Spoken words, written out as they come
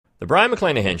The Brion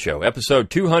McClanahan Show,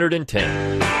 episode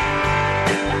 210.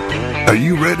 Are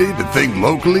you ready to think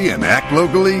locally and act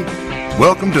locally?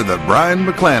 Welcome to the Brion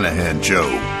McClanahan Show.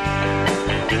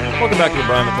 Welcome back to the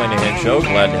Brion McClanahan Show.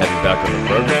 Glad to have you back on the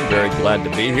program. Very glad to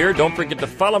be here. Don't forget to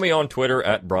follow me on Twitter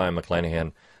at Brion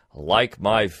McClanahan. Like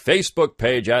my Facebook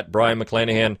page at Brion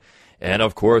McClanahan. And,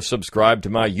 of course, subscribe to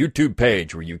my YouTube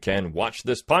page where you can watch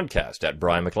this podcast at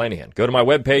Brion McClanahan. Go to my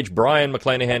webpage,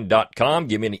 brionmcclanahan.com.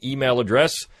 Give me an email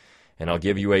address, and I'll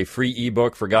give you a free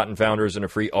ebook, Forgotten Founders, and a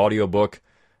free audiobook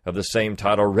of the same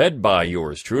title, read by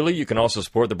yours truly. You can also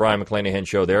support the Brion McClanahan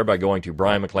Show there by going to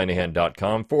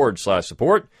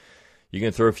brionmcclanahan.com/support. You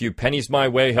can throw a few pennies my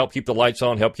way, help keep the lights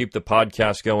on, help keep the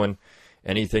podcast going.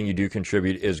 Anything you do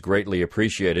contribute is greatly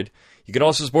appreciated. You can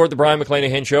also support the Brion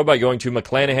McClanahan Show by going to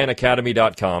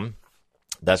McClanahanacademy.com.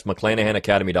 That's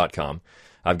McClanahanacademy.com.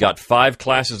 I've got 5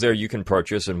 classes there you can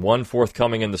purchase, and one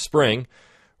forthcoming in the spring.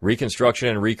 Reconstruction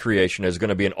and Recreation is going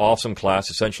to be an awesome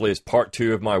class. Essentially, it's part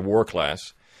 2 of my war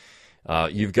class.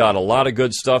 You've got a lot of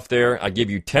good stuff there. I give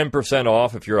you 10%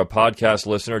 off if you're a podcast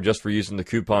listener just for using the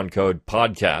coupon code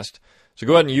PODCAST. So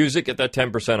go ahead and use it, get that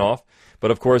 10% off.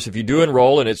 But, of course, if you do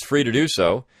enroll, and it's free to do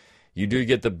so, you do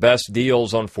get the best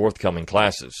deals on forthcoming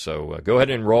classes. So go ahead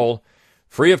and enroll.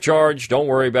 Free of charge. Don't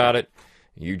worry about it.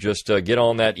 You just get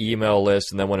on that email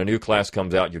list, and then when a new class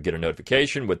comes out, you'll get a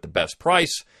notification with the best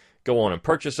price. Go on and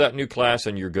purchase that new class,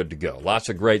 and you're good to go. Lots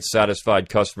of great, satisfied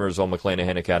customers on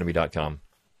McClanahanacademy.com.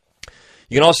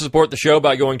 You can also support the show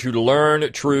by going to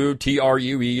LearnTrue,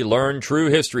 T-R-U-E,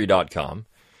 LearnTrueHistory.com.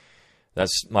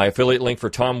 That's my affiliate link for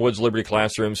Tom Woods Liberty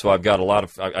Classroom. So I've got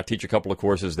I teach a couple of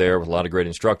courses there with a lot of great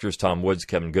instructors. Tom Woods,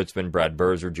 Kevin Gutzman, Brad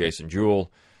Berzer, Jason Jewell,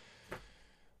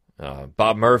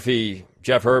 Bob Murphy,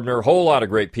 Jeff Herbner, a whole lot of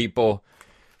great people.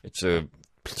 It's a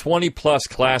 20-plus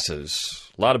classes,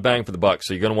 a lot of bang for the buck,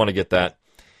 so you're going to want to get that.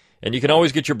 And you can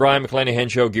always get your Brion McClanahan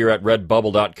Show gear at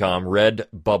redbubble.com,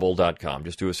 redbubble.com.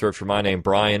 Just do a search for my name,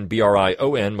 Brion,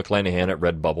 B-R-I-O-N, McClanahan at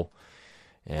Redbubble.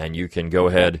 And you can go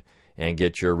ahead and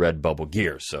get your Redbubble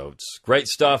gear. So it's great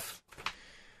stuff.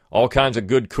 All kinds of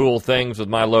good, cool things with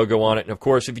my logo on it. And, of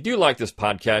course, if you do like this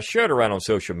podcast, share it around on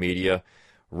social media.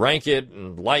 Rank it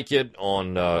and like it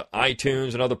on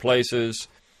iTunes and other places.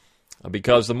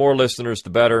 Because the more listeners, the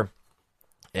better.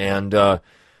 And the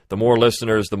more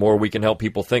listeners, the more we can help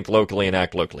people think locally and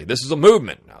act locally. This is a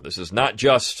movement. Now, this is not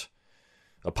just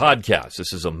a podcast.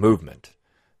 This is a movement.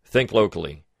 Think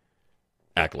locally,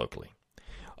 act locally.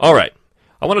 All right.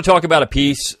 I want to talk about a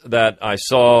piece that I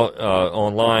saw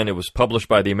online. It was published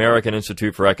by the American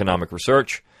Institute for Economic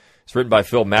Research. It's written by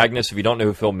Phil Magnus. If you don't know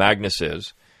who Phil Magnus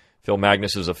is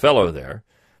a fellow there.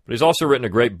 But he's also written a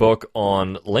great book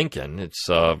on Lincoln. It's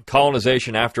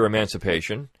Colonization After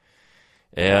Emancipation.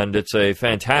 And it's a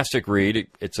fantastic read.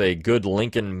 It's a good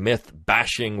Lincoln myth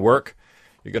bashing work.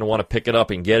 You're going to want to pick it up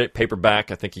and get it.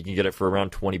 Paperback, I think you can get it for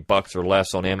around $20 or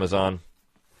less on Amazon.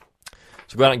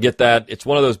 So go out and get that. It's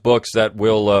one of those books that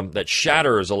will that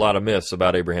shatters a lot of myths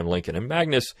about Abraham Lincoln. And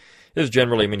Magnus is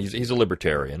generally, he's a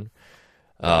libertarian.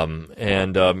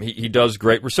 He does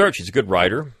great research. He's a good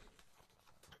writer.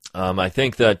 I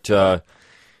think that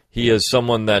he is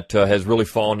someone that has really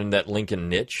fallen in that Lincoln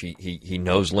niche. He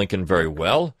knows Lincoln very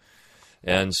well.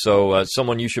 And so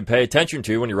someone you should pay attention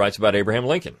to when he writes about Abraham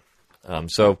Lincoln.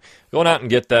 So going out and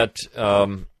get that.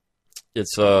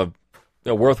 It's a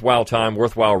worthwhile time,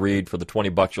 worthwhile read for the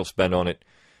 $20 you'll spend on it.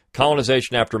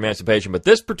 Colonization After Emancipation. But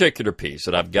this particular piece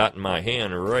that I've got in my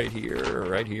hand right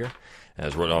here,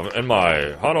 as in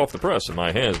my hot off the press in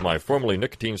my hands, my formerly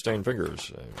nicotine-stained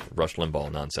fingers, Rush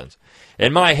Limbaugh nonsense.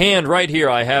 In my hand right here,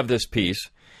 I have this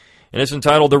piece, and it's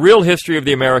entitled The Real History of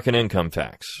the American Income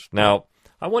Tax. Now,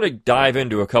 I want to dive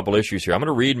into a couple issues here. I'm going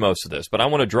to read most of this, but I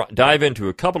want to dive into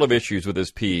a couple of issues with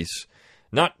this piece,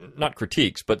 not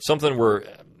critiques, but something where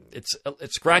it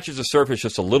scratches the surface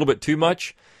just a little bit too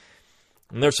much.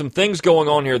 And there's some things going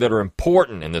on here that are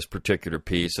important in this particular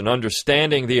piece in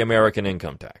understanding the American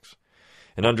income tax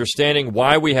and understanding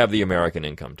why we have the American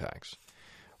income tax,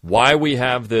 why we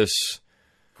have this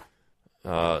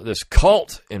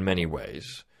cult in many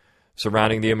ways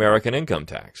surrounding the American income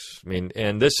tax.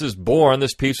 And this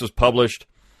piece was published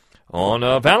on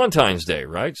Valentine's Day,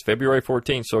 right? It's February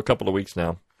 14th, so a couple of weeks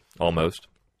now, almost.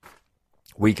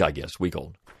 Week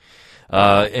old.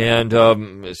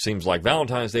 It seems like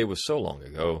Valentine's Day was so long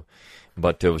ago,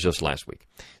 but it was just last week.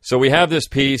 So we have this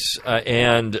piece,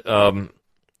 and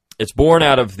it's born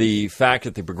out of the fact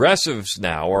that the progressives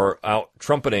now are out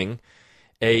trumpeting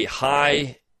a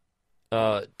high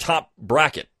top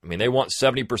bracket. They want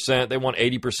 70%, they want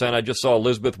 80%. I just saw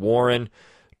Elizabeth Warren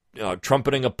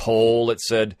trumpeting a poll that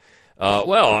said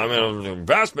the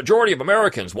vast majority of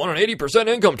Americans want an 80%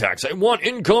 income tax. They want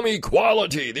income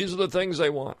equality. These are the things they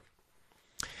want.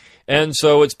 And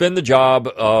so it's been the job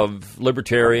of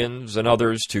libertarians and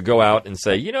others to go out and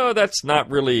say, that's not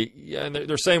really, and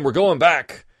they're saying we're going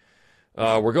back.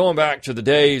 We're going back to the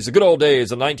good old days,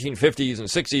 the 1950s and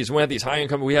 60s. We had these high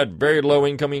income, we had very low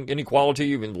income inequality,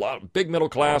 even big middle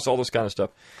class, all this kind of stuff.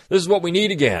 This is what we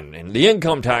need again. And the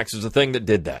income tax is the thing that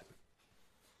did that.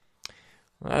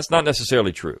 Well, that's not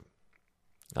necessarily true.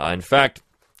 In fact,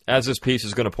 as this piece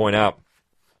is going to point out,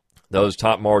 those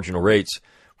top marginal rates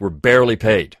were barely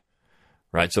paid.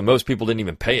 Right, so most people didn't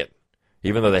even pay it,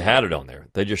 even though they had it on there.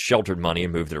 They just sheltered money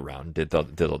and moved it around and did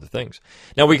other things.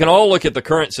 Now, we can all look at the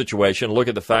current situation, look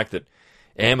at the fact that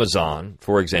Amazon,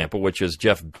 for example, which is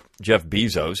Jeff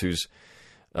Bezos, who's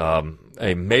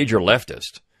a major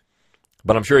leftist,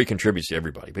 but I'm sure he contributes to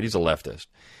everybody, but he's a leftist,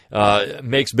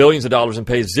 makes billions of dollars and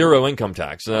pays zero income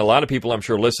tax. And a lot of people, I'm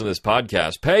sure, listen to this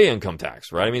podcast, pay income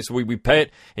tax, right? I mean, so we pay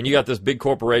it, and you got this big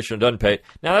corporation that doesn't pay it.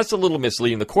 Now, that's a little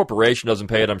misleading. The corporation doesn't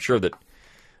pay it. I'm sure that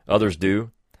others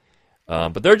do.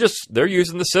 But they're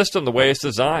using the system the way it's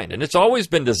designed. And it's always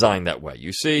been designed that way.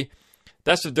 You see,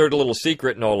 that's the dirty little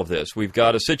secret in all of this. We've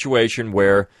got a situation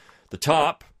where the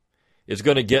top is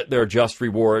going to get their just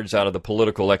rewards out of the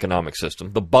political economic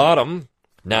system. The bottom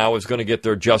now is going to get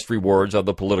their just rewards out of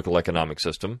the political economic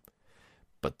system.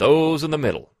 But those in the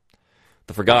middle,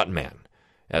 the forgotten man,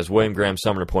 as William Graham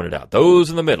Sumner pointed out,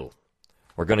 those in the middle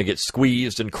are going to get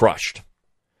squeezed and crushed.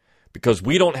 Because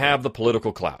we don't have the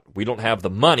political clout. We don't have the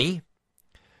money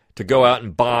to go out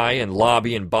and buy and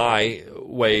lobby and buy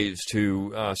ways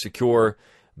to secure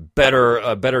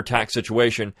a better tax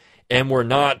situation. And we're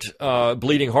not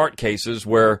bleeding heart cases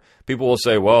where people will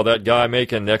say, well, that guy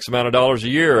making X amount of dollars a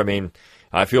year, I mean,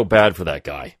 I feel bad for that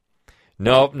guy.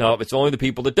 No, it's only the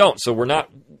people that don't. So we're not,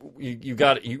 you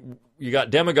got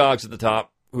demagogues at the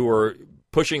top who are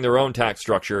pushing their own tax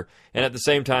structure and at the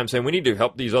same time saying we need to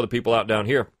help these other people out down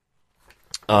here.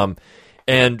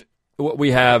 And what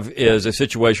we have is a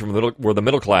situation where the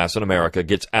middle class in America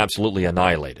gets absolutely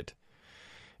annihilated.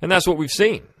 And that's what we've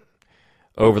seen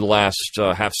over the last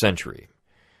half century.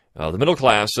 The middle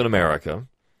class in America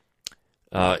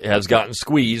has gotten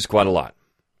squeezed quite a lot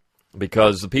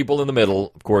because the people in the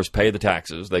middle, of course, pay the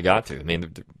taxes. They got to. I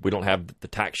mean, we don't have the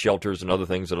tax shelters and other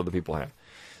things that other people have.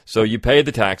 So you pay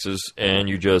the taxes and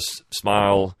you just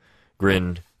smile,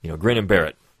 grin and bear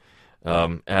it.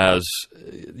 As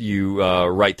you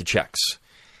write the checks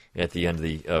at the end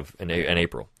in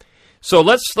April. So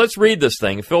let's read this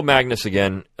thing. Phil Magnus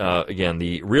again,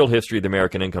 the real history of the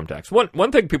American income tax.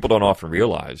 One thing people don't often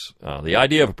realize, the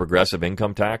idea of a progressive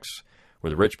income tax where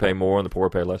the rich pay more and the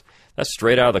poor pay less, that's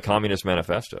straight out of the Communist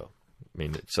Manifesto. I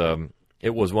mean,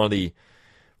 it was one of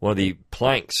the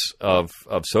planks of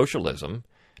socialism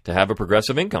to have a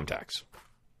progressive income tax.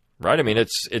 Right? I mean,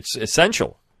 it's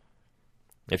essential.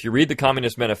 If you read the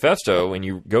Communist Manifesto and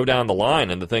you go down the line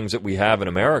and the things that we have in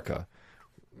America,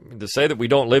 to say that we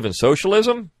don't live in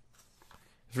socialism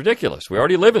is ridiculous. We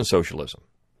already live in socialism.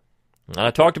 And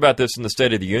I talked about this in the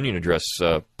State of the Union Address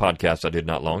podcast I did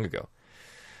not long ago.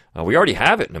 We already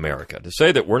have it in America. To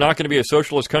say that we're not going to be a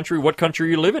socialist country, what country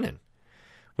are you living in?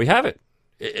 We have it.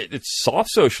 It's soft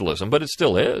socialism, but it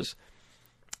still is.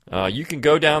 You can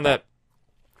go down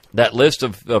that list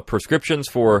of prescriptions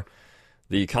for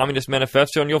the Communist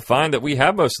Manifesto, and you'll find that we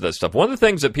have most of that stuff. One of the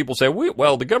things that people say,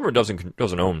 well, the government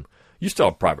doesn't own. You still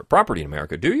have private property in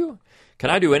America, do you? Can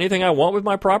I do anything I want with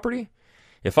my property?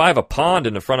 If I have a pond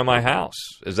in the front of my house,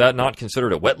 is that not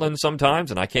considered a wetland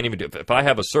sometimes? And I can't even do it. If I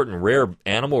have a certain rare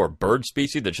animal or bird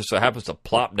species that just so happens to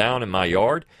plop down in my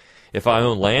yard, if I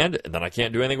own land, then I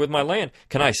can't do anything with my land.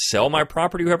 Can I sell my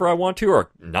property to whoever I want to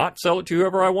or not sell it to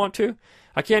whoever I want to?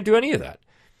 I can't do any of that.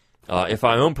 If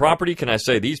I own property, can I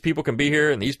say these people can be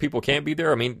here and these people can't be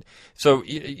there? I mean, so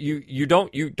you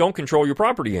don't control your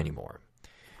property anymore.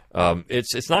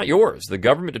 It's not yours. The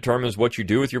government determines what you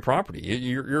do with your property.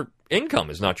 Your income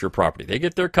is not your property. They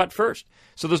get their cut first.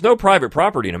 So there's no private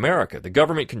property in America. The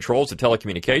government controls the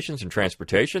telecommunications and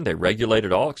transportation. They regulate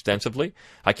it all extensively.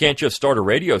 I can't just start a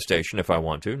radio station if I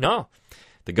want to. No,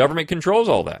 the government controls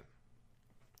all that.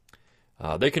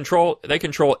 They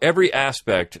control every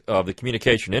aspect of the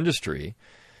communication industry.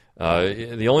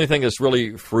 The only thing that's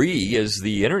really free is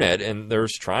the internet, and they're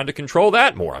trying to control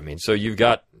that more. I mean, so you've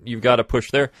got to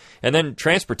push there, and then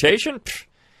transportation,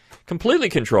 completely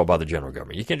controlled by the general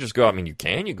government. You can't just go out. I mean, you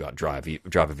go out and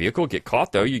drive a vehicle, get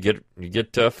caught though, you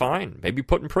get fined, maybe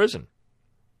put in prison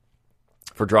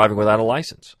for driving without a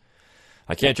license.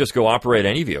 I can't just go operate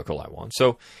any vehicle I want.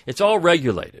 So it's all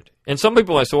regulated. And some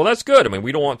people might say, well, that's good. I mean,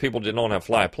 we don't want people to not have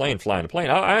flying a plane.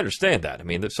 I understand that. I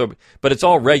mean, but it's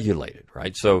all regulated,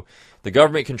 right? So the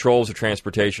government controls the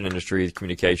transportation industry, the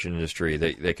communication industry.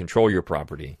 They control your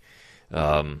property.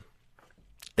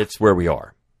 It's where we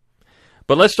are.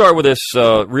 But let's start with this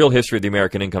real history of the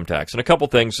American income tax. And a couple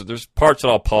things. There's parts that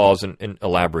I'll pause and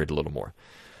elaborate a little more.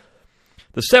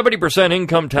 The 70%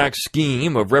 income tax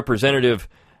scheme of Representative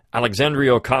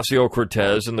Alexandria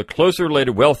Ocasio-Cortez and the closely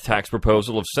related wealth tax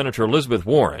proposal of Senator Elizabeth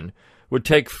Warren would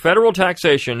take federal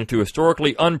taxation into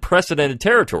historically unprecedented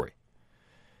territory.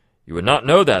 You would not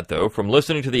know that, though, from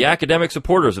listening to the academic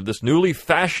supporters of this newly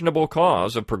fashionable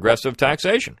cause of progressive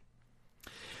taxation.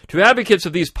 To advocates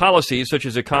of these policies, such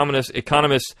as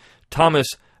economists Thomas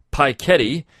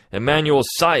Piketty, Emmanuel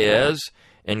Saez,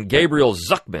 and Gabriel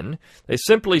Zuckman, they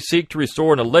simply seek to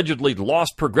restore an allegedly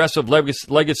lost progressive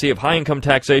legacy of high-income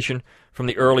taxation from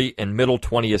the early and middle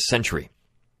 20th century.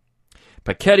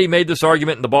 Piketty made this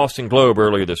argument in the Boston Globe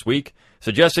earlier this week,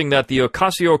 suggesting that the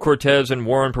Ocasio-Cortez and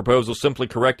Warren proposals simply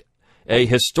correct a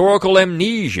historical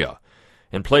amnesia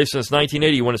in place since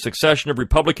 1980 when a succession of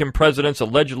Republican presidents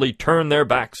allegedly turned their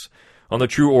backs on the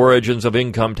true origins of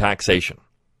income taxation.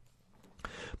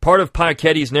 Part of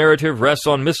Piketty's narrative rests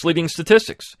on misleading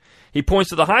statistics. He points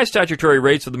to the high statutory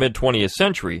rates of the mid-20th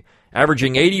century,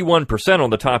 averaging 81% on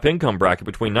the top income bracket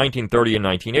between 1930 and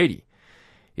 1980.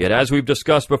 Yet, as we've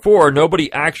discussed before,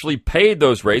 nobody actually paid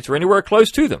those rates or anywhere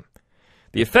close to them.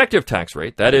 The effective tax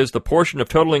rate, that is, the portion of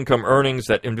total income earnings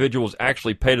that individuals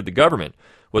actually paid to the government,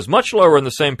 was much lower in the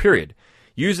same period.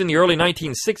 Using the early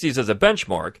 1960s as a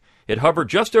benchmark, it hovered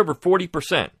just over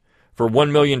 40%. For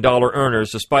 $1 million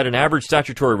earners, despite an average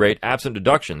statutory rate, absent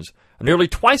deductions, of nearly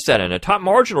twice that and a top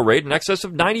marginal rate in excess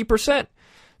of 90%.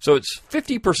 So it's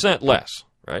 50% less,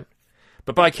 right?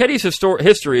 But Piketty's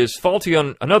history is faulty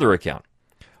on another account.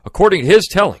 According to his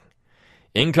telling,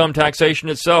 income taxation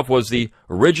itself was the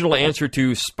original answer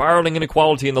to spiraling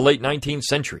inequality in the late 19th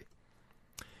century.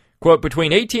 Quote,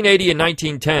 between 1880 and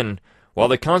 1910, while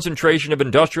the concentration of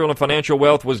industrial and financial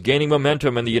wealth was gaining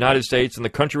momentum in the United States and the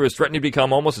country was threatening to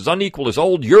become almost as unequal as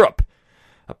old Europe,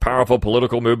 a powerful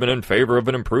political movement in favor of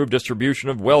an improved distribution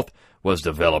of wealth was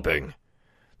developing.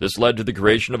 This led to the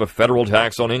creation of a federal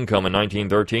tax on income in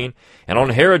 1913 and on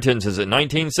inheritances in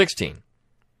 1916.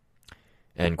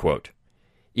 End quote.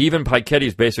 Even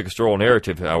Piketty's basic historical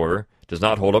narrative, however, does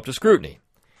not hold up to scrutiny.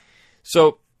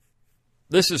 So,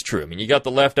 this is true. I mean, you got the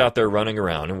left out there running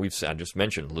around, and I just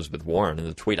mentioned Elizabeth Warren in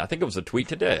the tweet. I think it was a tweet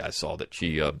today I saw that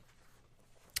she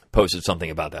posted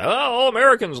something about that. Oh, all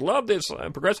Americans love this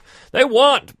progressive. They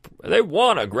want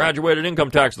a graduated income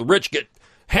tax. The rich get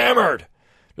hammered.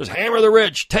 Just hammer the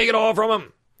rich. Take it all from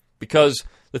them. Because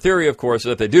the theory, of course, is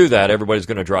that if they do that, everybody's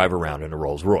going to drive around in a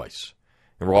Rolls Royce.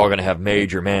 And we're all going to have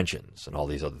major mansions and all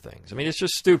these other things. I mean, it's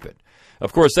just stupid.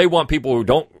 Of course, they want people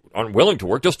who aren't willing to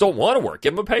work, just don't want to work.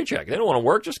 Give them a paycheck. They don't want to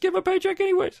work, just give them a paycheck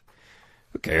anyways.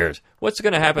 Who cares? What's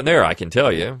going to happen there, I can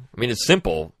tell you. I mean, it's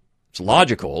simple. It's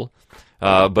logical.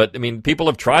 But, I mean, people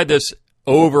have tried this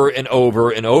over and over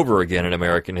and over again in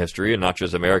American history, and not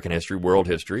just American history, world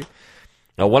history.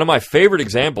 Now, one of my favorite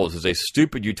examples is a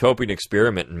stupid utopian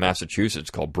experiment in Massachusetts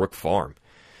called Brook Farm,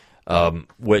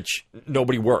 which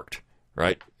nobody worked,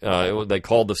 right? They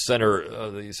called the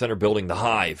center building the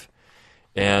Hive.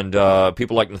 And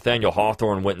people like Nathaniel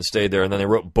Hawthorne went and stayed there, and then they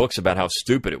wrote books about how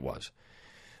stupid it was.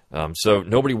 So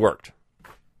nobody worked,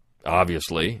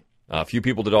 obviously. A few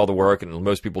people did all the work, and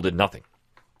most people did nothing.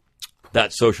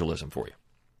 That's socialism for you.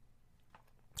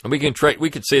 And we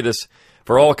could say this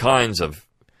for all kinds of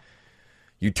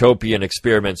utopian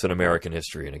experiments in American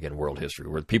history and, again, world history,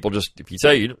 where people just, if you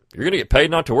say you're going to get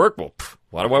paid not to work, well,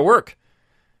 why do I work?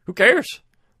 Who cares?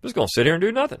 I'm just going to sit here and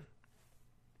do nothing.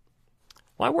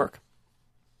 Why work?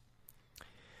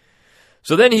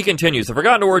 So then he continues, the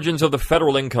forgotten origins of the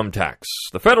federal income tax.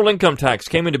 The federal income tax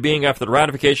came into being after the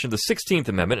ratification of the 16th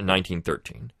Amendment in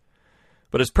 1913.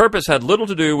 But its purpose had little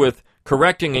to do with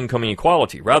correcting income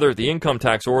inequality. Rather, the income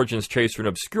tax origins chased an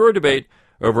obscure debate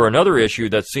over another issue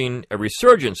that's seen a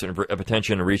resurgence of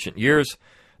attention in recent years,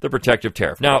 the protective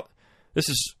tariff. Now, this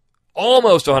is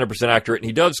almost 100% accurate, and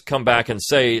he does come back and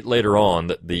say later on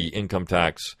that the income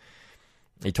tax,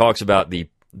 he talks about the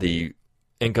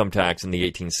income tax in the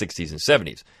 1860s and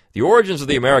 70s. The origins of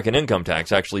the American income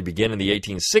tax actually begin in the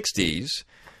 1860s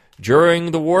during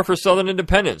the War for Southern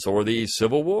Independence, or the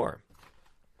Civil War,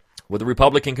 with the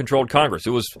Republican-controlled Congress.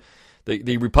 It was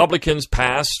the Republicans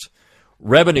passed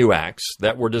revenue acts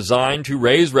that were designed to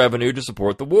raise revenue to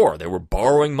support the war. They were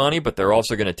borrowing money, but they're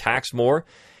also going to tax more.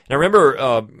 And I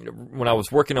remember when I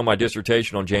was working on my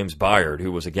dissertation on James Byard,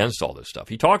 who was against all this stuff,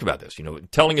 he talked about this,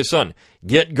 telling his son,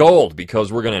 get gold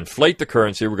because we're going to inflate the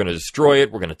currency, we're going to destroy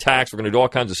it, we're going to tax, we're going to do all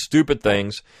kinds of stupid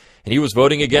things. And he was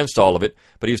voting against all of it,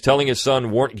 but he was telling his son,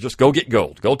 just go get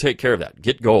gold. Go take care of that.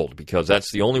 Get gold because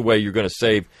that's the only way you're going to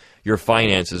save your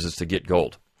finances is to get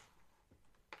gold.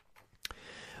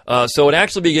 So it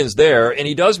actually begins there, and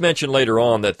he does mention later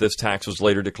on that this tax was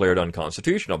later declared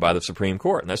unconstitutional by the Supreme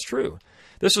Court, and that's true.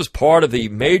 This was part of the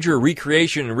major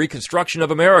recreation and reconstruction of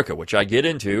America, which I get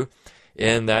into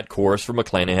in that course for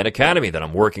McClanahan Academy that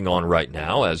I'm working on right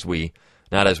now,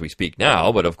 not as we speak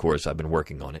now, but of course I've been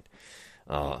working on it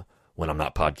when I'm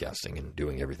not podcasting and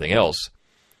doing everything else.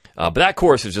 But that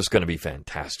course is just going to be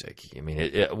fantastic. I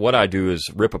mean, what I do is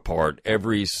rip apart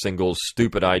every single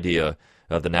stupid idea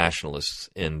of the nationalists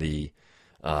in the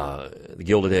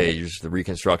Gilded Age, the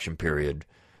Reconstruction period,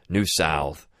 New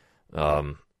South.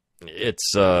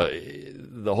 It's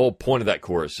the whole point of that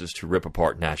course is to rip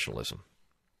apart nationalism.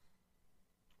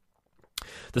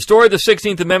 The story of the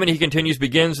 16th Amendment, he continues,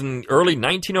 begins in early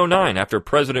 1909 after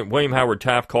President William Howard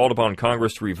Taft called upon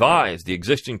Congress to revise the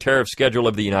existing tariff schedule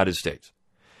of the United States.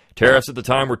 Tariffs at the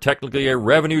time were technically a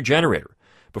revenue generator.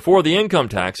 Before the income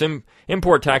tax,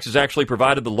 import taxes actually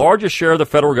provided the largest share of the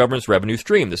federal government's revenue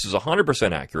stream. This is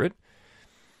 100% accurate.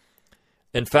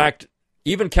 In fact,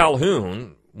 even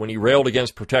Calhoun, when he railed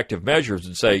against protective measures,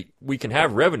 would say, we can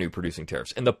have revenue-producing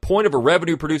tariffs. And the point of a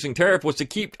revenue-producing tariff was to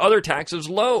keep other taxes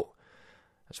low.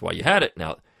 That's why you had it.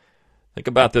 Now, think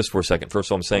about this for a second. First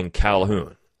of all, I'm saying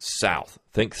Calhoun, South.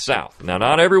 Think South. Now,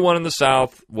 not everyone in the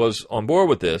South was on board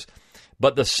with this,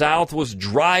 but the South was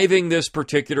driving this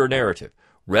particular narrative.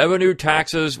 Revenue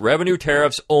taxes, revenue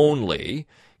tariffs only,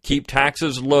 keep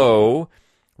taxes low,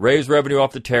 raise revenue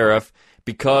off the tariff,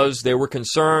 because they were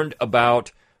concerned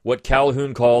about what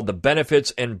Calhoun called the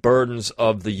benefits and burdens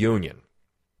of the Union.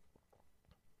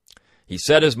 He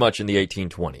said as much in the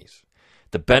 1820s.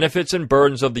 The benefits and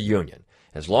burdens of the Union.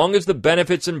 As long as the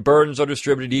benefits and burdens are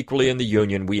distributed equally in the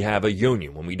Union, we have a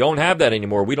Union. When we don't have that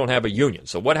anymore, we don't have a Union.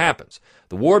 So what happens?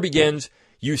 The war begins.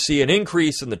 You see an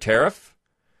increase in the tariff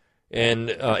in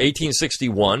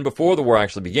 1861, before the war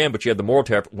actually began, but you had the Morrill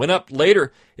tariff. Went up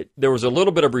later. There was a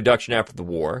little bit of reduction after the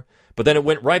war, but then it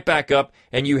went right back up,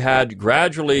 and you had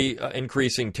gradually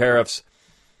increasing tariffs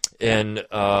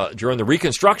during the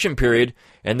Reconstruction period,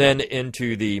 and then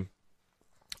into the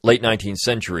late 19th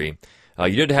century.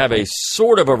 You did have a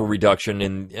sort of a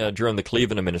reduction during the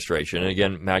Cleveland administration, and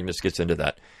again, Magnus gets into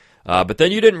that. But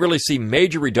then you didn't really see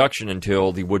major reduction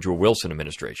until the Woodrow Wilson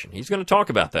administration. He's going to talk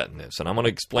about that in this, and I'm going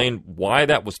to explain why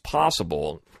that was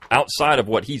possible outside of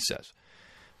what he says.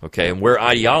 Okay, and where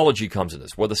ideology comes in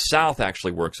this, where the South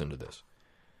actually works into this.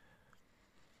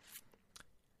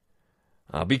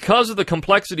 Because of the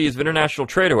complexities of international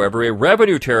trade, however, a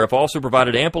revenue tariff also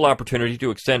provided ample opportunity to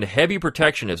extend heavy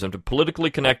protectionism to politically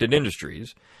connected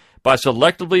industries by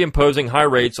selectively imposing high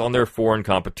rates on their foreign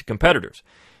competitors.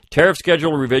 Tariff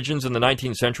schedule revisions in the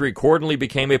 19th century accordingly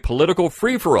became a political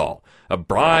free-for-all of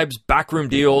bribes, backroom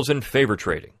deals, and favor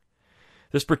trading.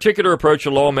 This particular approach to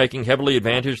lawmaking heavily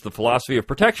advantaged the philosophy of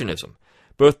protectionism,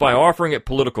 both by offering it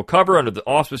political cover under the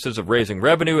auspices of raising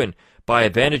revenue and by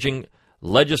advantaging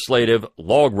legislative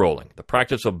log rolling, the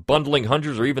practice of bundling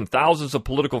hundreds or even thousands of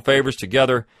political favors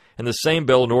together in the same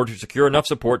bill in order to secure enough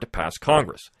support to pass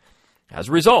Congress. As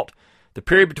a result, the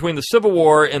period between the Civil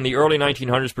War and the early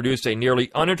 1900s produced a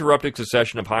nearly uninterrupted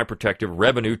succession of high protective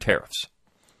revenue tariffs.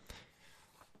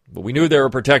 But we knew there were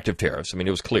protective tariffs. I mean,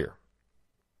 it was clear,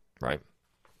 right?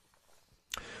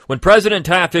 When President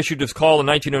Taft issued his call in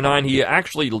 1909, he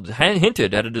actually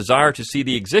hinted at a desire to see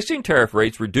the existing tariff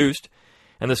rates reduced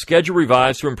and the schedule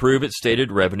revised to improve its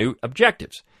stated revenue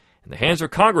objectives. In the hands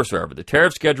of Congress, however, the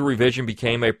tariff schedule revision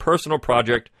became a personal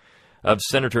project of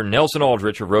Senator Nelson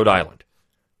Aldrich of Rhode Island,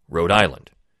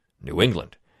 New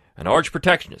England, an arch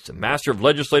protectionist and master of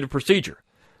legislative procedure.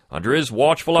 Under his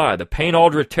watchful eye, the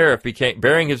Payne-Aldrich tariff,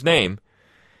 bearing his name,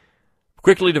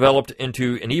 quickly developed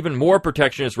into an even more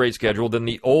protectionist rate schedule than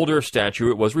the older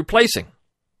statute it was replacing.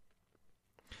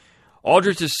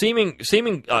 Aldrich's scheming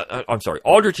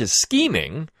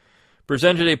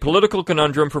presented a political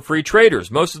conundrum for free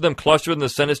traders, most of them clustered in the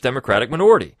Senate's Democratic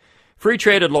minority. Free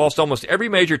trade had lost almost every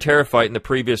major tariff fight in the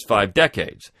previous 5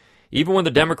 decades. Even when the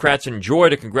Democrats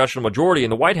enjoyed a congressional majority in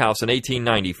the White House in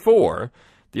 1894,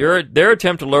 their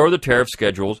attempt to lower the tariff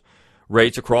schedules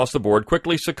rates across the board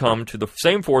quickly succumbed to the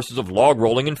same forces of log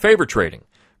rolling and favor trading.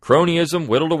 Cronyism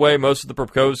whittled away most of the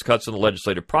proposed cuts in the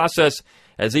legislative process,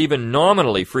 as even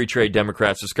nominally free trade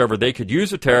Democrats discovered they could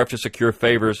use the tariff to secure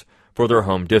favors for their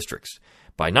home districts.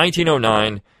 By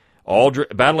 1909,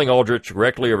 Battling Aldrich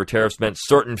directly over tariffs meant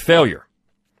certain failure.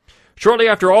 Shortly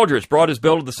after Aldrich brought his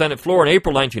bill to the Senate floor in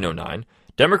April 1909,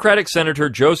 Democratic Senator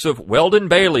Joseph Weldon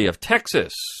Bailey of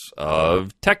Texas,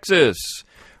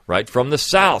 right from the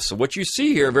South. So what you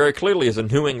see here very clearly is a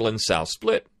New England-South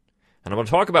split. And I'm going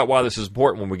to talk about why this is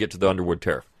important when we get to the Underwood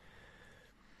tariff.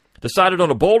 Decided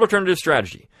on a bold alternative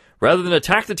strategy. Rather than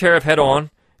attack the tariff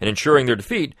head-on and ensuring their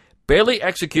defeat, Bailey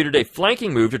executed a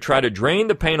flanking move to try to drain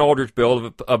the Payne-Aldrich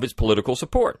bill of its political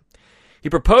support. He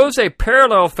proposed a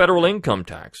parallel federal income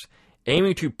tax,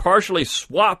 aiming to partially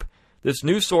swap this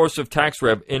new source of tax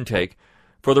intake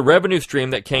for the revenue stream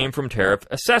that came from tariff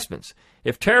assessments.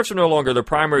 If tariffs are no longer the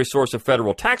primary source of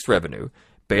federal tax revenue,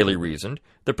 Bailey reasoned,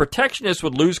 the protectionists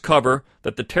would lose cover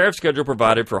that the tariff schedule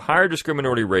provided for higher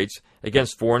discriminatory rates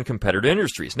against foreign competitor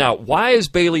industries. Now, why is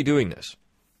Bailey doing this?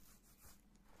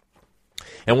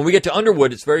 And when we get to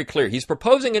Underwood, it's very clear. He's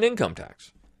proposing an income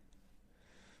tax.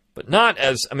 But not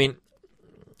as,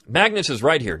 Magnus is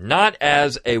right here, not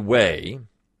as a way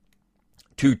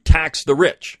to tax the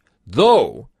rich.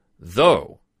 Though,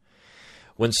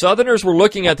 when Southerners were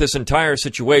looking at this entire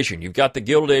situation, you've got the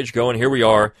Gilded Age going, here we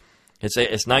are. It's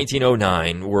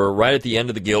 1909. We're right at the end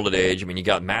of the Gilded Age. You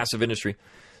got massive industry.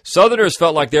 Southerners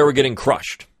felt like they were getting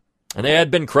crushed. And they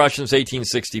had been crushed since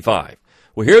 1865.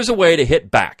 Well, here's a way to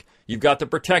hit back. You've got the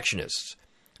protectionists,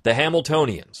 the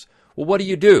Hamiltonians. Well, what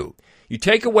do? You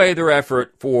take away their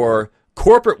effort for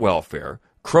corporate welfare,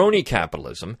 crony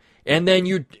capitalism, and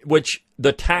then which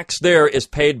the tax there is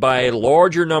paid by a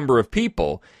larger number of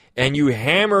people, and you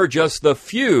hammer just the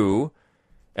few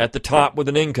at the top with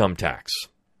an income tax.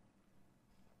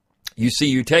 You see,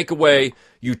 you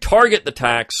target the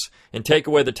tax and take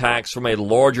away the tax from a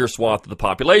larger swath of the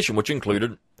population, which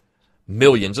included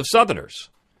millions of Southerners.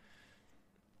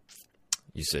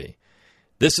 You see,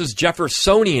 this is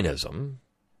Jeffersonianism,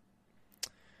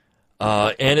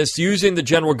 and it's using the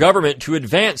general government to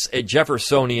advance a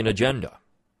Jeffersonian agenda.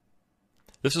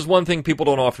 This is one thing people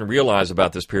don't often realize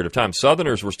about this period of time.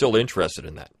 Southerners were still interested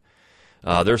in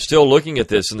that. They're still looking at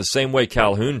this in the same way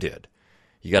Calhoun did.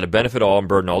 You got to benefit all and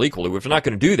burden all equally. If we're not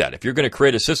going to do that, if you're going to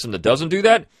create a system that doesn't do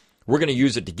that, we're going to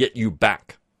use it to get you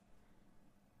back.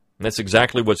 And that's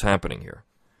exactly what's happening here.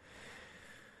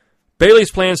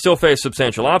 Bailey's plan still faced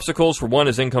substantial obstacles. For one,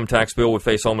 his income tax bill would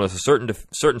face almost a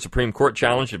certain Supreme Court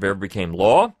challenge if it ever became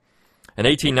law. An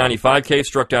 1895 case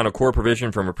struck down a core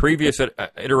provision from a previous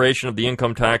iteration of the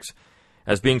income tax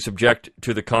as being subject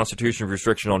to the Constitution's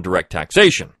restriction on direct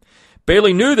taxation.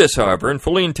 Bailey knew this, however, and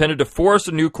fully intended to force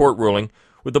a new court ruling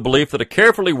with the belief that a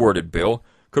carefully worded bill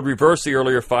could reverse the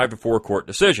earlier 5-4 court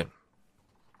decision.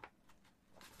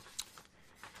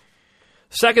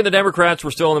 Second, the Democrats were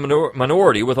still in the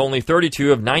minority with only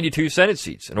 32 of 92 Senate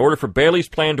seats. In order for Bailey's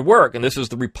plan to work, and this is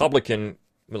the Republican,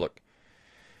 look,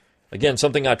 again,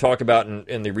 something I talk about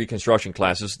in the Reconstruction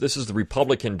classes, this is the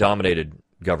Republican-dominated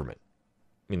government.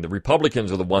 The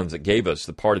Republicans are the ones that gave us,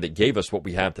 the party that gave us what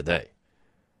we have today.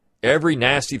 Every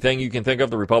nasty thing you can think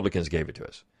of, the Republicans gave it to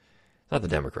us. Not the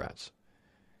Democrats.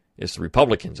 It's the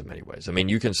Republicans in many ways.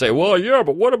 you can say, well, yeah,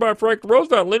 but what about Franklin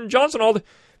Roosevelt, Lyndon Johnson, all the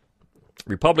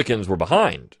Republicans were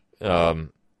behind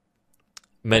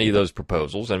many of those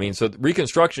proposals. So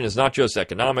Reconstruction is not just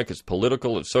economic, it's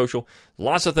political, it's social.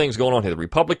 Lots of things going on here. The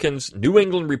Republicans, New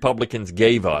England Republicans,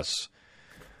 gave us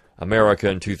America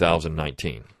in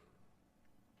 2019.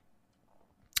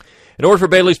 In order for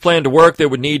Bailey's plan to work, they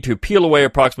would need to peel away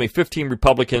approximately 15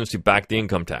 Republicans to back the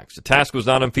income tax. The task was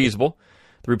not unfeasible.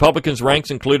 The Republicans' ranks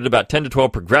included about 10 to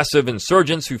 12 progressive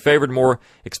insurgents who favored more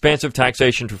expansive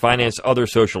taxation to finance other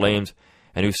social aims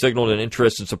and who signaled an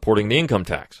interest in supporting the income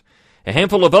tax. A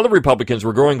handful of other Republicans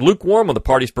were growing lukewarm on the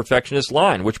party's perfectionist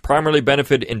line, which primarily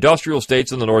benefited industrial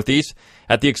states in the Northeast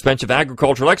at the expense of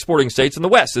agricultural exporting states in the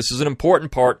West. This is an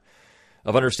important part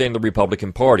of understanding the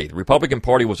Republican Party. The Republican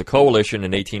Party was a coalition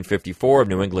in 1854 of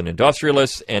New England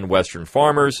industrialists and Western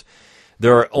farmers.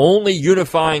 Their only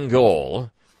unifying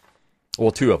goal,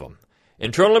 well, two of them,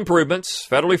 internal improvements,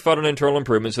 federally funded internal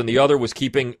improvements, and the other was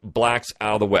keeping blacks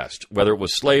out of the West. Whether it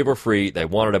was slave or free, they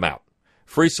wanted them out.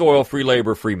 Free soil, free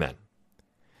labor, free men.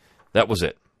 That was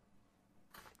it.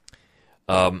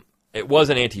 It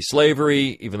wasn't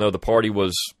anti-slavery, even though the party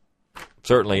was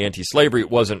certainly anti-slavery. It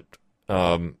wasn't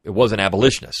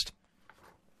abolitionist.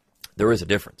 There is a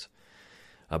difference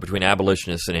between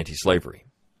abolitionists and anti-slavery.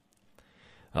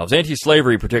 It was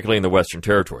anti-slavery, particularly in the Western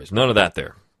territories. None of that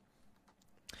there.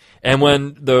 And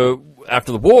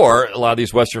after the war, a lot of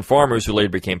these Western farmers who later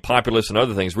became populists and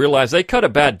other things realized they cut a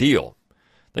bad deal.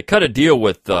 They cut a deal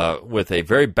with a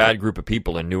very bad group of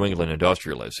people in New England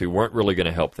industrialists who weren't really going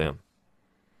to help them.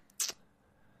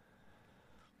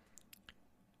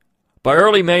 By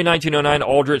early May 1909,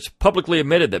 Aldrich publicly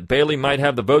admitted that Bailey might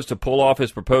have the votes to pull off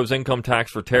his proposed income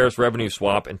tax for tariffs revenue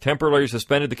swap and temporarily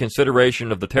suspended the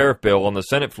consideration of the tariff bill on the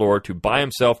Senate floor to buy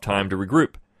himself time to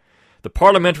regroup. The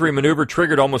parliamentary maneuver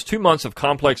triggered almost 2 months of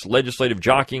complex legislative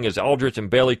jockeying as Aldrich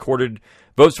and Bailey courted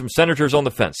votes from senators on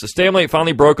the fence. The stalemate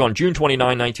finally broke on June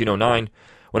 29, 1909,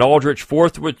 when Aldrich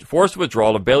forced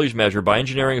withdrawal of Bailey's measure by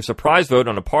engineering a surprise vote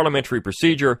on a parliamentary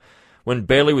procedure when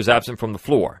Bailey was absent from the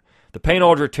floor. The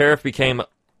Payne-Aldrich tariff became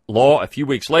law a few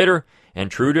weeks later, and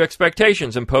true to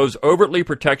expectations, imposed overtly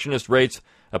protectionist rates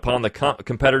upon the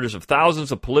competitors of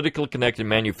thousands of politically connected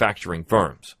manufacturing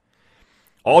firms.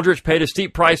 Aldrich paid a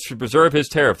steep price to preserve his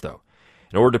tariff, though.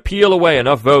 In order to peel away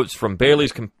enough votes from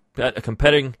Bailey's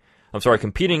competing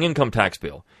income tax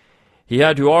bill, he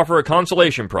had to offer a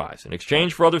consolation prize. In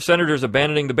exchange for other senators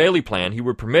abandoning the Bailey plan, he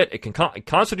would permit a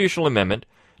constitutional amendment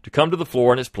to come to the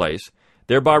floor in its place,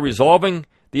 thereby resolving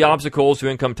the obstacles to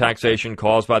income taxation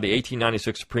caused by the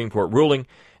 1896 Supreme Court ruling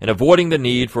and avoiding the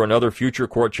need for another future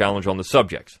court challenge on the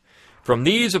subjects. From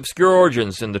these obscure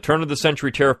origins in the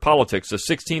turn-of-the-century tariff politics, the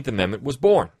 16th Amendment was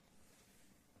born.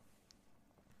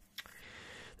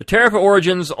 The tariff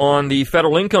origins on the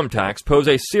federal income tax pose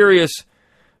a serious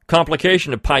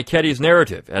complication to Piketty's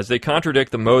narrative, as they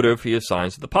contradict the motive he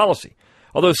assigns to the policy.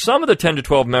 Although some of the 10 to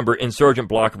 12-member insurgent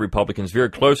bloc of Republicans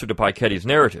veered closer to Piketty's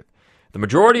narrative, the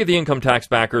majority of the income tax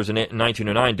backers in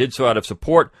 1909 did so out of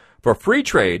support for free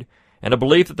trade and a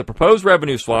belief that the proposed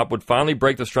revenue swap would finally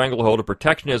break the stranglehold of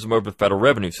protectionism over the federal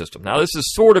revenue system. Now, this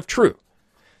is sort of true.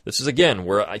 This is, again,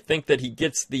 where I think that he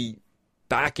gets the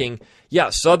backing. Yeah,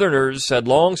 Southerners had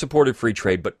long supported free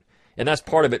trade, and that's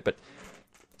part of it, but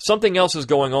something else is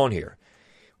going on here.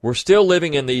 We're still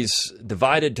living in these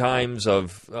divided times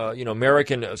of,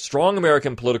 strong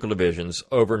American political divisions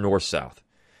over North-South.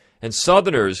 And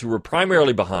Southerners, who were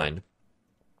primarily behind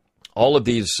all of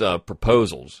these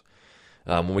proposals,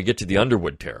 when we get to the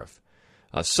Underwood tariff,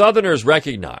 Southerners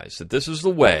recognize that this is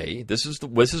the way, this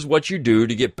is what you do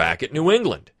to get back at New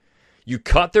England. You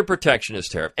cut their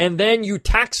protectionist tariff, and then you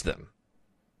tax them.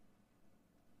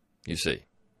 You see,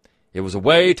 it was a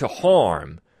way to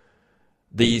harm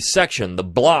the section, the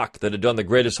bloc that had done the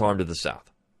greatest harm to the South.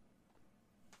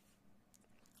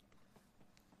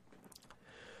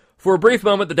 For a brief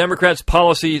moment, the Democrats'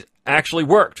 policy actually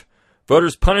worked.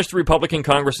 Voters punished the Republican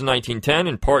Congress in 1910,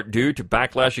 in part due to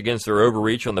backlash against their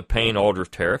overreach on the Payne-Aldrich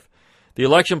tariff. The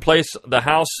election placed the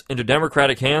House into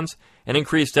Democratic hands and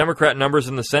increased Democrat numbers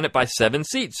in the Senate by 7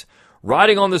 seats.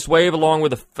 Riding on this wave, along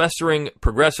with a festering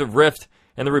progressive rift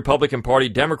in the Republican Party,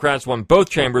 Democrats won both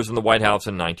chambers in the White House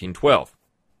in 1912.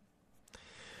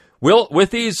 With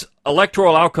these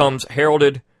electoral outcomes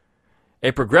heralded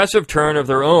a progressive turn of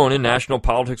their own in national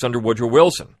politics under Woodrow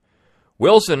Wilson.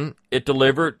 It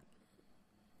delivered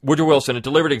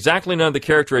exactly none of the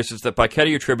characteristics that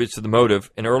Piketty attributes to the motive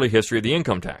and early history of the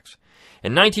income tax.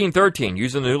 In 1913,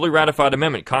 using the newly ratified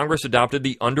amendment, Congress adopted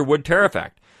the Underwood Tariff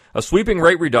Act, a sweeping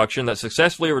rate reduction that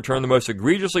successfully overturned the most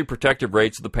egregiously protective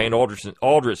rates of the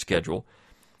Payne-Aldrich schedule,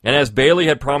 and as Bailey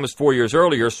had promised 4 years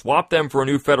earlier, swapped them for a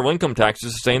new federal income tax to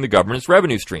sustain the government's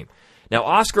revenue stream. Now,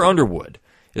 Oscar Underwood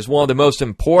is one of the most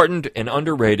important and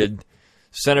underrated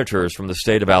senators from the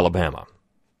state of Alabama.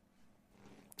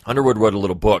 Underwood wrote a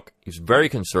little book. He was very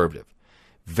conservative,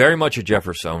 very much a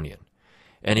Jeffersonian.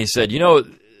 And he said,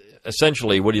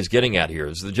 essentially what he's getting at here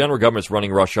is the general government's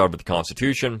running roughshod with the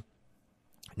Constitution.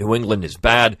 New England is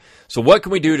bad. So what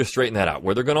can we do to straighten that out?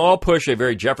 Well, they're going to all push a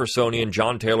very Jeffersonian,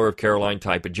 John Taylor of Caroline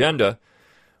type agenda,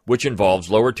 which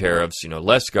involves lower tariffs,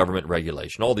 less government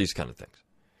regulation, all these kind of things.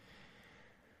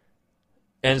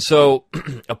 And so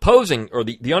opposing, or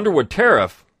the Underwood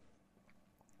tariff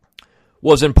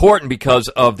was important because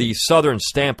of the Southern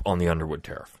stamp on the Underwood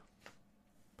tariff.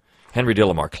 Henry D.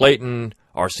 Lamar Clayton,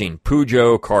 Arsene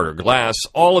Pujo, Carter Glass,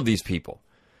 all of these people,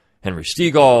 Henry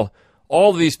Stegall,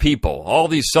 all of these people, all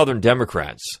these Southern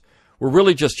Democrats were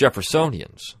really just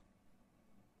Jeffersonians.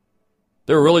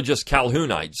 They were really just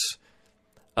Calhounites,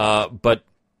 but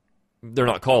they're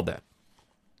not called that.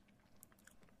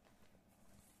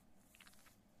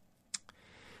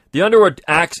 The Underwood's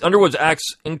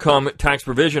Act's income tax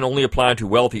provision only applied to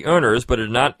wealthy earners, but it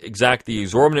did not exact the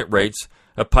exorbitant rates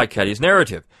of Piketty's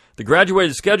narrative. The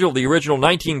graduated schedule of the original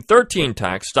 1913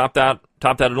 tax topped out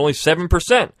at only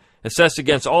 7%, assessed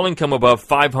against all income above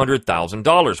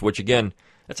 $500,000, which, again,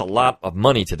 that's a lot of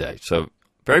money today. So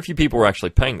very few people were actually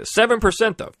paying this.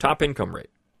 7%, though, top income rate.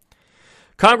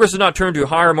 Congress did not turn to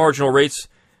higher marginal rates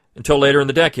until later in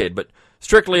the decade, but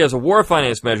strictly as a war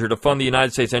finance measure to fund the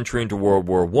United States entry into World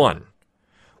War I.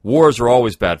 Wars are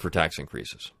always bad for tax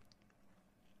increases.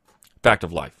 Fact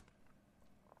of life.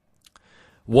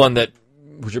 one that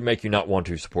would make you not want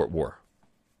to support war.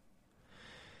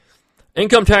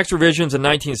 Income tax revisions in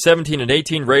 1917 and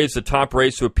 18 raised the top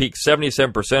rates to a peak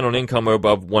 77% on income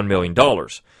above $1 million.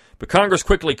 But Congress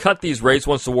quickly cut these rates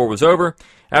once the war was over.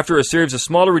 After a series of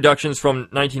smaller reductions from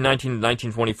 1919 to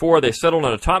 1924, they settled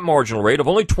on a top marginal rate of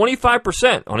only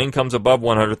 25% on incomes above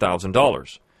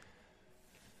 $100,000.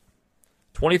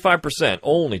 25%,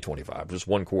 only 25, just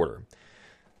one quarter.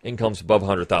 Incomes above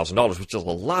 $100,000, which is a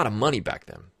lot of money back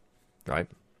then, right?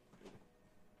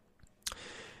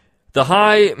 The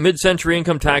high mid-century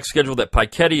income tax schedule that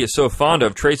Piketty is so fond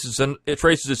of traces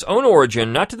its own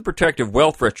origin not to the protective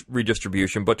wealth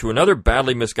redistribution, but to another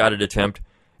badly misguided attempt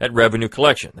at revenue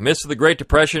collection. In the midst of the Great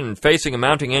Depression and facing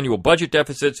mounting annual budget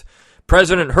deficits,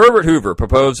 President Herbert Hoover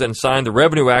proposed and signed the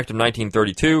Revenue Act of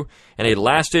 1932 in a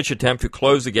last-ditch attempt to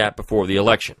close the gap before the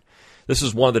election. This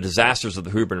is one of the disasters of the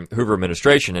Hoover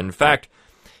administration. And in fact,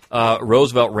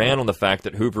 Roosevelt ran on the fact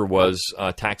that Hoover was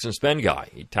a tax and spend guy.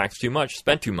 He taxed too much,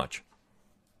 spent too much.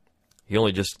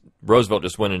 Roosevelt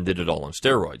just went and did it all on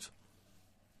steroids.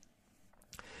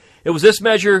 It was this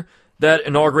measure that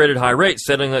inaugurated high rates,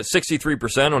 settling at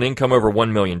 63% on income over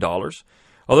 $1 million.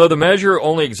 Although the measure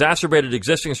only exacerbated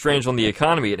existing strains on the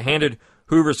economy, it handed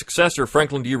Hoover's successor,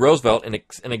 Franklin D. Roosevelt,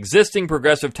 an existing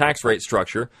progressive tax rate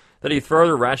structure that he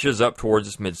further ratchets up towards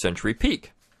its mid-century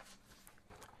peak.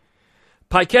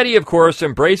 Piketty, of course,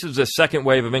 embraces this second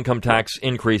wave of income tax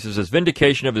increases as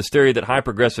vindication of his theory that high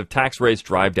progressive tax rates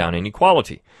drive down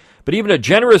inequality. But even a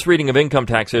generous reading of income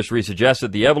tax history suggests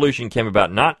that the evolution came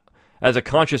about not as a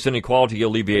conscious inequality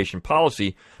alleviation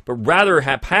policy, but rather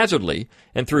haphazardly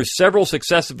and through several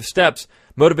successive steps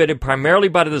motivated primarily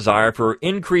by the desire for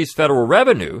increased federal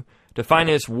revenue to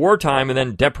finance wartime and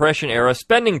then Depression-era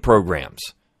spending programs.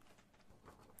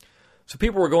 So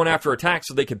people were going after a tax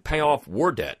so they could pay off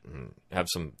war debt and have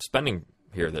some spending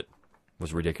here that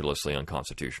was ridiculously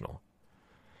unconstitutional.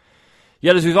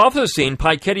 Yet, as we've also seen,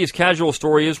 Piketty's casual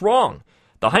story is wrong.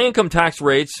 The high income tax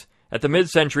rates at the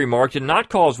mid-century mark did not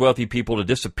cause wealthy people to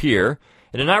disappear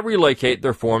and did not relocate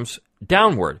their forms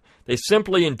downward. They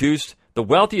simply induced the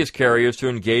wealthiest carriers to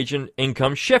engage in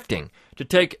income shifting, to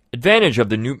take advantage of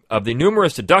the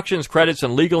numerous deductions, credits,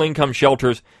 and legal income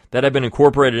shelters that have been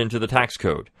incorporated into the tax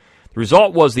code. The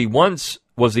result was the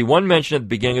one mentioned at the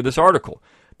beginning of this article.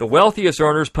 The wealthiest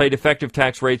earners paid effective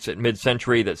tax rates at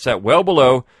mid-century that sat well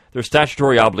below their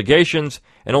statutory obligations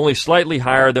and only slightly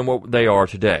higher than what they are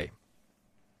today.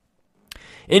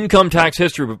 Income tax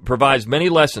history provides many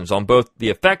lessons on both the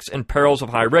effects and perils of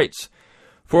high rates.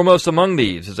 Foremost among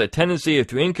these is a tendency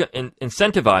to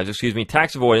incentivize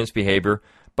tax avoidance behavior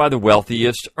by the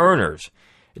wealthiest earners.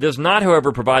 It does not,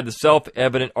 however, provide the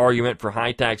self-evident argument for high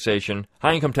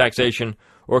income taxation,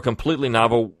 or a completely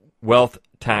novel wealth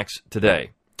tax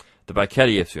today, the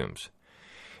Piketty assumes.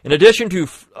 In addition to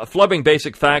flubbing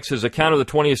basic facts, his account of the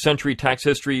 20th century tax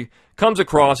history comes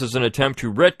across as an attempt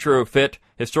to retrofit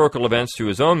historical events to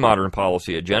his own modern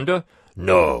policy agenda.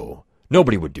 No,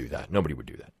 nobody would do that.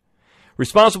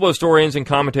 Responsible historians and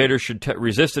commentators should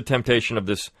resist the temptation of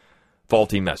this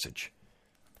faulty message.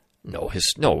 No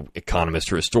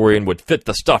economist or historian would fit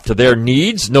the stuff to their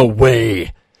needs. No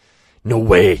way.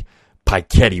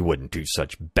 Piketty wouldn't do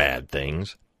such bad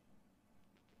things.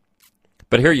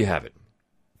 But here you have it.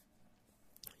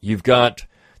 You've got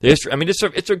the history. I mean, it's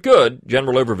a good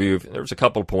general overview. There's a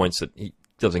couple of points that he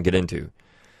doesn't get into.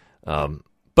 But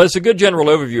it's a good general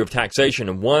overview of taxation,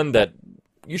 and one that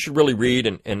you should really read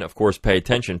and of course, pay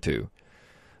attention to.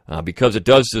 Because it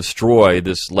does destroy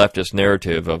this leftist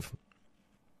narrative of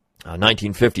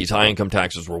 1950s high income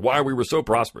taxes were why we were so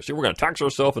prosperous. See, we're going to tax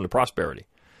ourselves into prosperity.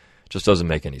 It just doesn't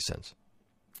make any sense.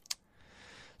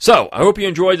 So, I hope you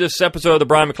enjoyed this episode of the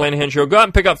Brian McClanahan Show. Go out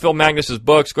and pick up Phil Magnus's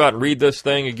books. Go out and read this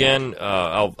thing again.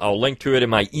 I'll link to it in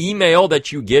my email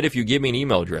that you get if you give me an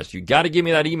email address. You got to give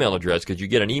me that email address because you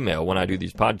get an email when I do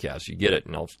these podcasts. You get it,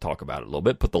 and I'll talk about it a little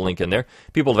bit. Put the link in there.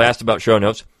 People have asked about show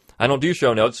notes. I don't do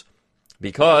show notes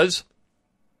because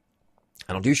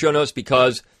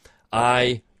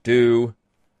I do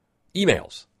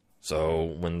emails. So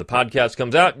when the podcast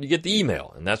comes out, you get the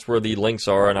email, and that's where the links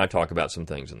are, and I talk about some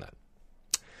things in that.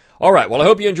 All right, well, I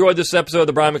hope you enjoyed this episode of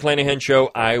the Brian McClanahan Show.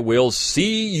 I will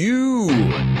see you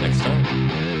next time.